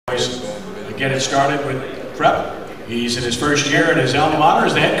get it started with prep. He's in his first year at his alma mater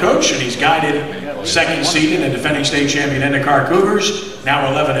as the head coach, and he's guided second seeded and defending state champion Edna Karr Cougars, now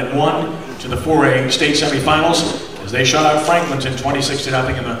 11-1, to the 4A state semifinals as they shut out Franklinton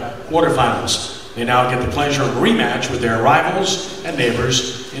 26-0 in the quarterfinals. They now get the pleasure of a rematch with their rivals and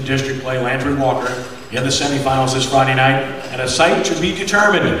neighbors in district play, Landry-Walker, in the semifinals this Friday night, and a site to be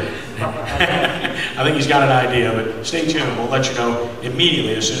determined. I think he's got an idea, but stay tuned. We'll let you know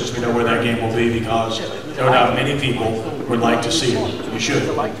immediately as soon as we know where that game will be, because no doubt many people would like to see it. You should.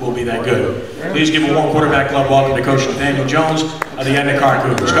 It will be that good. Please give a warm quarterback club welcome to Coach Nathaniel Jones of the Edna Karr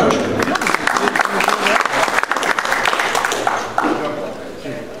Cougars. Coach.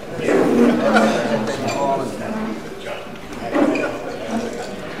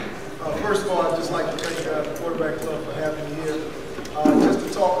 First of all, I'd just like to thank the quarterback club for having me here. Just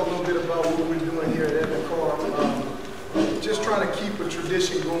to talk a little bit about what we're doing here at Edna Karr. Just trying to keep a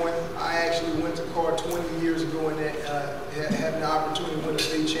tradition going. I actually went to Karr 20 years ago and had the opportunity to win a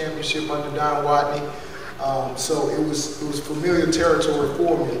state championship under Don Watney. So it was familiar territory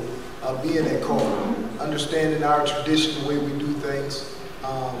for me being at Karr. Understanding our tradition, the way we do things,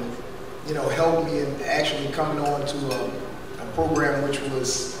 you know, helped me in actually coming on to a program which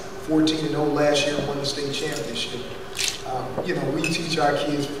was 14-0 last year and won the state championship. You know, we teach our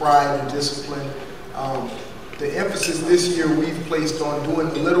kids pride and discipline. The emphasis this year we've placed on doing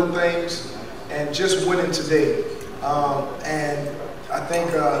the little things and just winning today. And I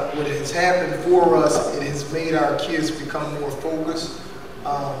think what has happened for us, it has made our kids become more focused.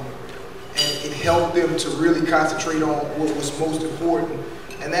 And it helped them to really concentrate on what was most important,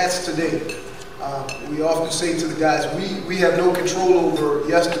 and that's today. We often say to the guys, we have no control over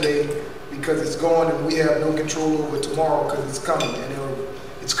yesterday because it's gone, and we have no control over tomorrow because it's coming. And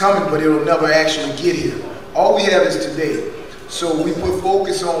it's coming, but it'll never actually get here. All we have is today. So we put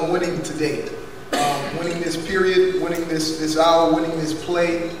focus on winning today. Winning this period, winning this hour, winning this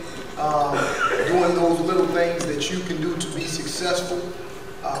play, doing those little things that you can do to be successful.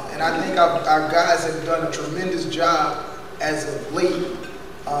 And I think our guys have done a tremendous job as of late,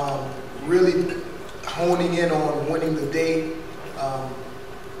 really honing in on winning the day.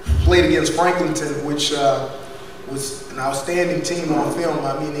 Played against Franklinton, which was an outstanding team on film.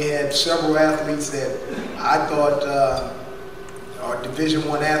 I mean, they had several athletes that I thought are Division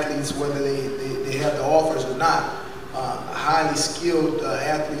I athletes, whether they have the offers or not. Highly skilled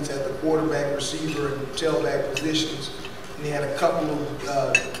athletes at the quarterback, receiver, and tailback positions. And they had a couple of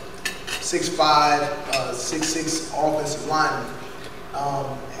 6'5", 6'6" offensive linemen.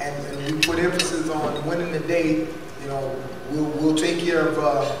 And we put emphasis on winning the day. You know, we'll take care of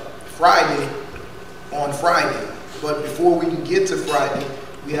Friday on Friday. But before we can get to Friday,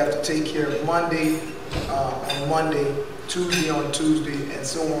 we have to take care of Monday on Monday, Tuesday on Tuesday, and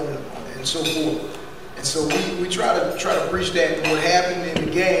so on and so forth. And so we try to preach that. And what happened in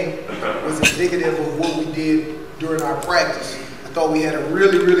the game was indicative of what we did during our practice. I thought we had a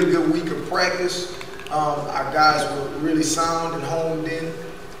really, really good week of practice. Our guys were really sound and honed in,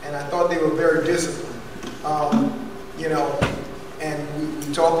 and I thought they were very disciplined. You know, and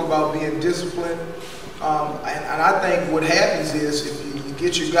we talked about being disciplined. And I think what happens is if you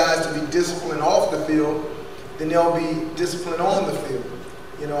get your guys to be disciplined off the field, then they'll be disciplined on the field.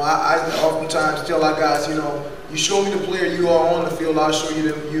 You know, I oftentimes tell our guys, you know, you show me the player you are on the field, I'll show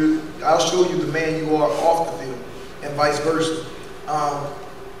you the man you are off the field, and vice versa.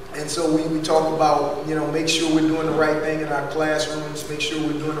 And so we talk about, you know, make sure we're doing the right thing in our classrooms, make sure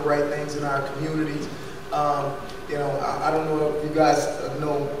we're doing the right things in our communities. You know, I don't know if you guys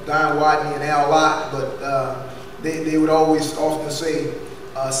know Don Watney and Al Lott, but they would always often say,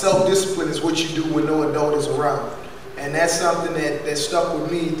 self-discipline is what you do when no adult is around. And that's something that stuck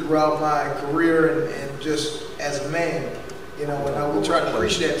with me throughout my career and just as a man. You know, and we try to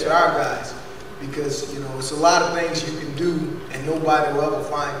preach that to our guys because, you know, it's a lot of things you can do and nobody will ever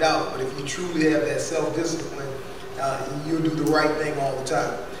find out. But if you truly have that self-discipline, you'll do the right thing all the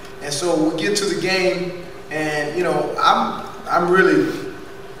time. And so we get to the game, and you know, I'm really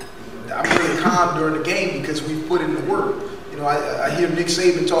calm during the game because we put in the work. You know, I hear Nick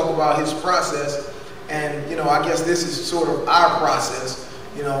Saban talk about his process, and you know, I guess this is sort of our process.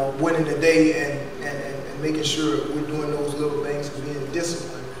 You know, winning the day and making sure we're doing those little things and being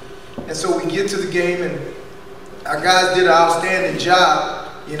disciplined. And so we get to the game, and our guys did an outstanding job.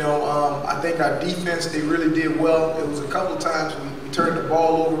 You know, I think our defense, they really did well. It was a couple of times we turned the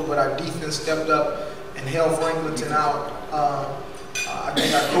ball over, but our defense stepped up and held Franklinton out. I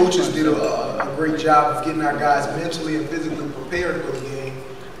think our coaches did a great job of getting our guys mentally and physically prepared for the game.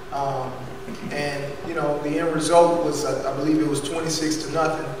 And, you know, the end result was, I believe it was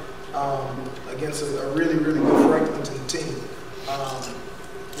 26-0. against a really, really good Franklinton team.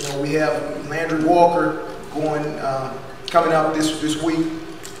 You know, we have Landry-Walker coming up this week,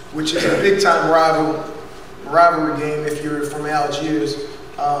 which is a big-time rivalry game if you're from Algiers.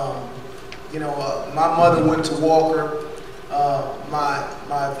 You know, my mother went to Walker.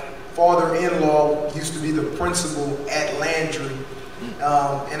 My father-in-law used to be the principal at Landry.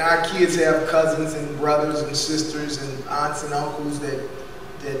 And our kids have cousins and brothers and sisters and aunts and uncles that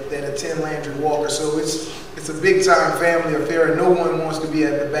attend Landry-Walker. So it's a big-time family affair, and no one wants to be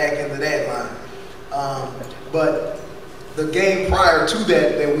at the back end of that line. But the game prior to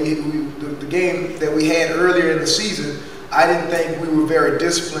that, the game that we had earlier in the season, I didn't think we were very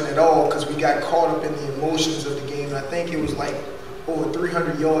disciplined at all because we got caught up in the emotions of the game. And I think it was like over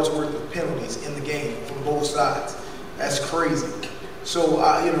 300 yards worth of penalties in the game from both sides. That's crazy. So,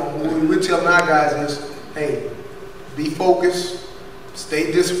 you know, what we're telling our guys is, hey, be focused,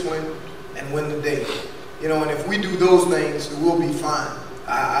 stay disciplined, and win the day. You know, and if we do those things, we'll be fine.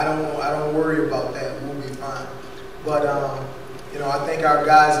 I don't worry about that. We'll be fine. But, you know, I think our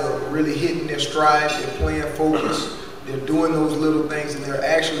guys are really hitting their stride. They're playing focused. They're doing those little things, and they're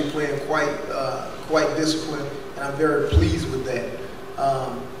actually playing quite disciplined, and I'm very pleased with that.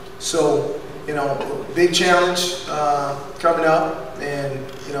 So, you know, big challenge coming up, and,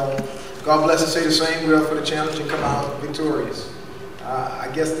 you know, God bless us, say the same. We're up for the challenge and come out victorious. I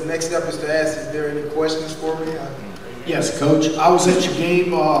guess the next step is to ask, is there any questions for me? Yes, Coach. I was at your game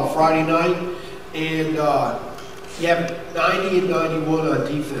Friday night, and you have 90 and 91 on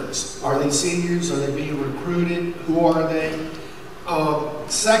defense. Are they seniors? Are they being recruited? Who are they?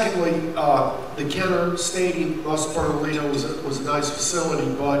 Secondly, the Kenner Stadium, Musburn Arena was a nice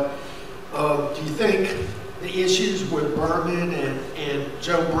facility, but do you think the issues with Berman and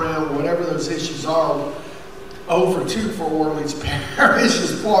Joe Brown, whatever those issues are, 0-2 for Orleans Parish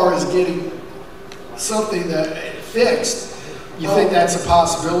as far as getting something that fixed? You think that's a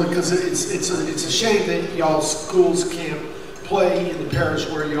possibility? Because it's a shame that y'all schools can't play in the parish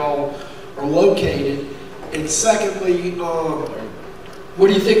where y'all are located. And secondly, what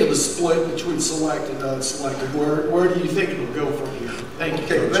do you think of the split between select and unselected? Where do you think it will go from here? Thank you,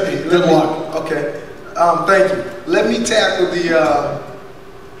 Coach. Good luck. Okay, thank you. Let me tackle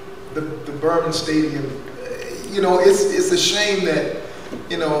the Berman Stadium. You know, it's a shame that,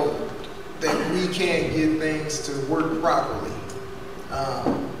 you know, that we can't get things to work properly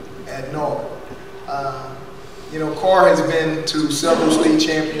at North. You know, Karr has been to several state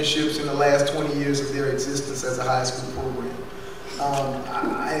championships in the last 20 years of their existence as a high school program.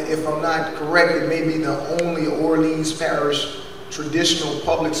 If I'm not correct, it may be the only Orleans Parish traditional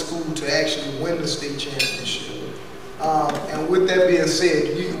public school to actually win the state championship. And with that being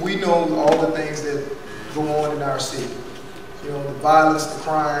said, we know all the things that go on in our city. You know, the violence, the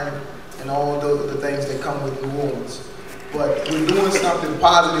crime, and all the things that come with New Orleans. But we're doing something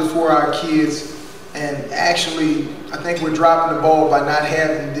positive for our kids, and actually, I think we're dropping the ball by not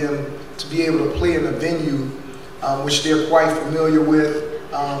having them to be able to play in a venue which they're quite familiar with,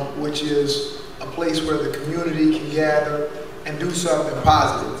 which is a place where the community can gather and do something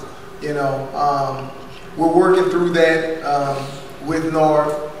positive. You know, we're working through that with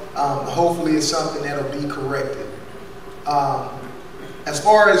North. Hopefully it's something that'll be corrected. As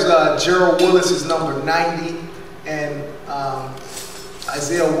far as Gerald Willis is number 90, and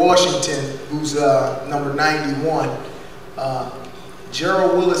Isaiah Washington, who's number 91.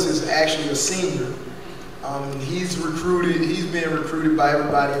 Gerald Willis is actually a senior. He's being recruited by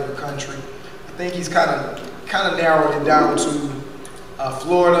everybody in the country. I think he's kind of narrowed it down to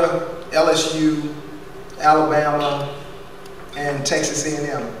Florida, LSU, Alabama, and Texas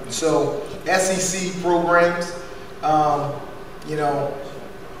A&M. So SEC programs, you know,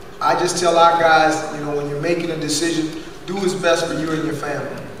 I just tell our guys, you know, when you're making a decision, do what's best for you and your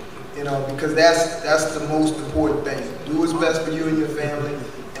family. You know, because that's the most important thing. Do what's best for you and your family,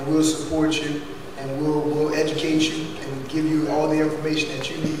 and we'll support you, and we'll educate you and give you all the information that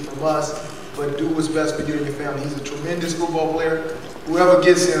you need from us. But do what's best for you and your family. He's a tremendous football player. Whoever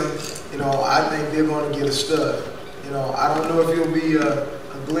gets him, you know, I think they're going to get a stud. You know, I don't know if he'll be a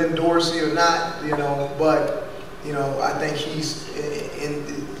Glenn Dorsey or not, you know, but, you know, I think he's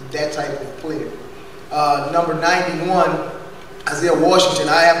in that type of player. Number 91, Isaiah Washington,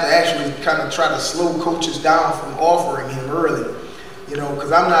 I have to actually kind of try to slow coaches down from offering him early, you know,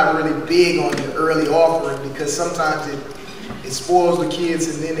 because I'm not really big on the early offering, because sometimes it spoils the kids,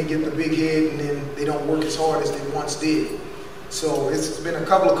 and then they get the big head, and then they don't work as hard as they once did. So it's been a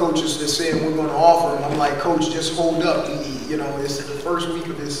couple of coaches that said we're going to offer him. I'm like, Coach, just hold up. You know, it's the first week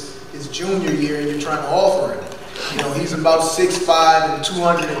of his junior year, and you're trying to offer him. You know, he's about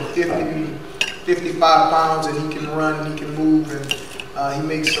 6'5" and 55 pounds, and he can run, and he can move, and he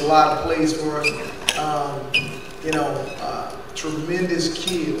makes a lot of plays for us. You know, tremendous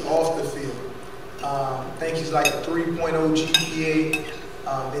kid off the field. I think he's like a 3.0 GPA.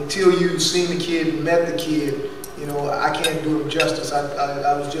 Until you've seen the kid and met the kid, you know, I can't do him justice.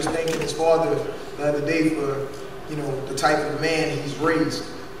 I was just thanking his father the other day for, you know, the type of man he's raised.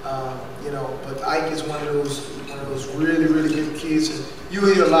 You know, but Ike is one of those really, really good kids. And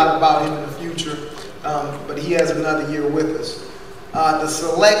you'll hear a lot about him in the future, but he has another year with us. The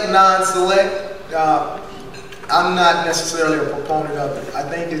select, non-select, I'm not necessarily a proponent of it. I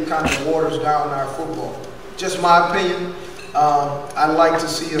think it kind of waters down our football. Just my opinion. I'd like to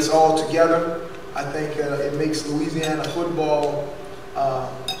see us all together. I think it makes Louisiana football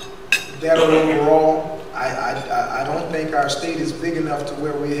better overall. I don't think our state is big enough to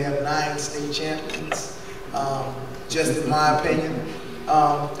where we have 9 state champions, just in my opinion.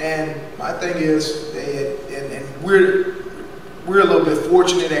 And my thing is, and we're a little bit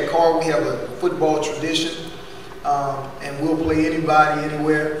fortunate at Karr. We have a football tradition, and we'll play anybody,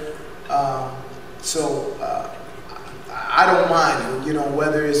 anywhere. I don't mind, you know,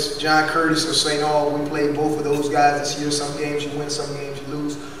 whether it's John Curtis or St. Aug. We played both of those guys this year. Some games you win, some games you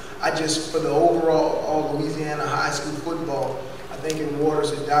lose. I just, for the overall all Louisiana high school football, I think it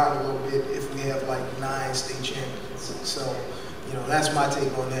waters it down a little bit if we have like 9 state champions. So, you know, that's my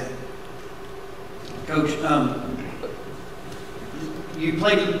take on that. Coach, you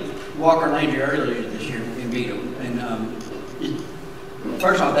played Walker Landry earlier this year and beat him. And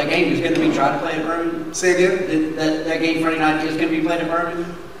first off, that game is going to be tried to play at Birmingham. Say again? That game Friday night is going to be played at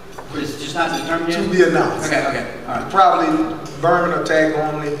Birmingham? It's just not determined yet? To be announced. Okay, all right. Probably Birmingham or tag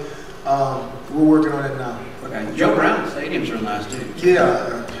only. We're working on it now. Okay. Joe Brown Stadium's real nice too.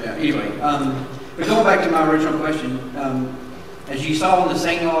 Yeah. Anyway, but going back to my original question, as you saw in the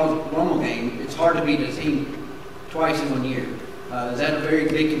St. Aug Normal game, it's hard to beat a team twice in 1 year. Is that a very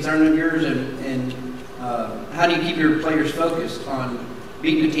big concern of yours? And how do you keep your players focused on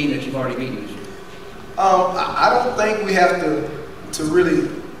beating a team that you've already beaten this year? I don't think we have to really,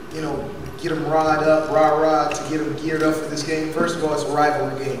 you know, get them riled up, rah-rah, to get them geared up for this game. First of all, it's a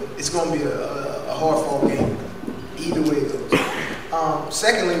rivalry game. It's going to be a hard-fought game, either way it goes.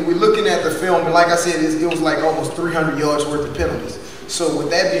 Secondly, we're looking at the film, and like I said, it was like almost 300 yards worth of penalties. So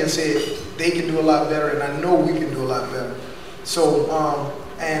with that being said, they can do a lot better, and I know we can do a lot better. So,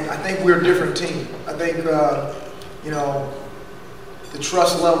 and I think we're a different team. I think, you know, the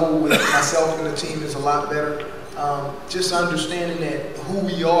trust level with myself and the team is a lot better. Just understanding that who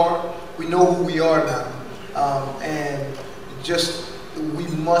we are, we know who we are now. And just, we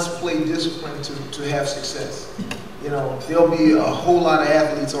must play discipline to have success. You know, there'll be a whole lot of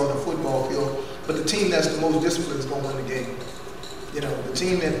athletes on the football field, but the team that's the most disciplined is going to win the game. You know, the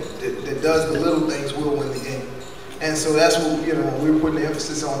team that does the little things will win the game. And so that's what, you know, we're putting the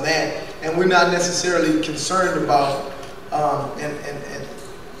emphasis on that. And we're not necessarily concerned about,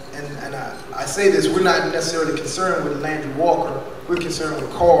 and I say this, we're not necessarily concerned with Landry-Walker. We're concerned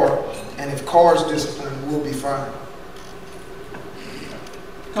with Karr, and if Karr's disciplined, we'll be fine.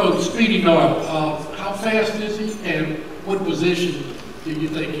 Coach, speeding up, how fast is he, and what position do you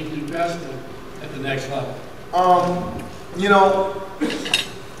think he do best in at the next level? You know,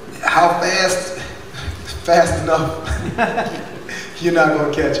 how fast? Fast enough. You're not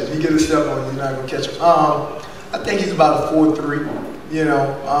going to catch him. He get a step on you, you're not going to catch him. I think he's about a 4.3. You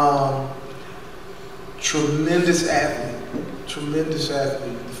know, tremendous athlete.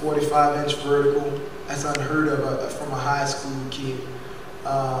 45-inch vertical. That's unheard of from a high school kid.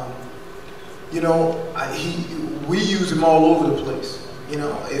 You know, we use him all over the place. You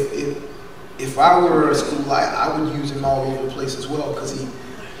know, if I were a school, I would use him all over the place as well, because he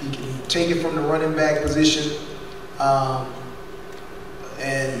can take it from the running back position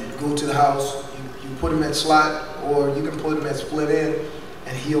and go to the house. You put him at slot, or you can put him at split end,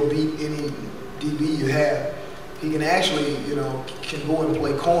 and he'll beat any DB you have. He can actually, you know, can go and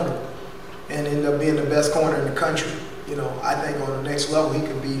play corner and end up being the best corner in the country. You know, I think on the next level he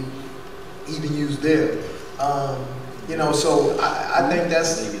could be even used there. You know, so I think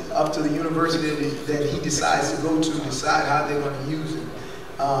that's up to the university that he decides to go to decide how they're going to use it.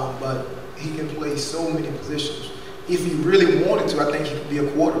 But he can play so many positions. If he really wanted to, I think he could be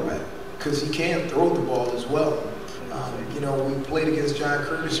a quarterback, because he can throw the ball as well. You know, we played against John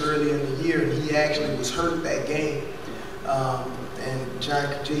Curtis earlier in the year, and he actually was hurt that game. And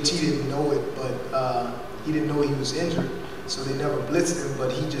JT didn't know it, but he didn't know he was injured, so they never blitzed him,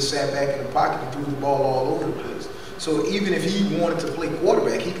 but he just sat back in the pocket and threw the ball all over the place. So even if he wanted to play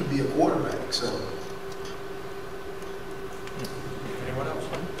quarterback, he could be a quarterback. So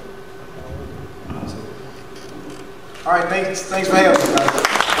All right, thanks for having me.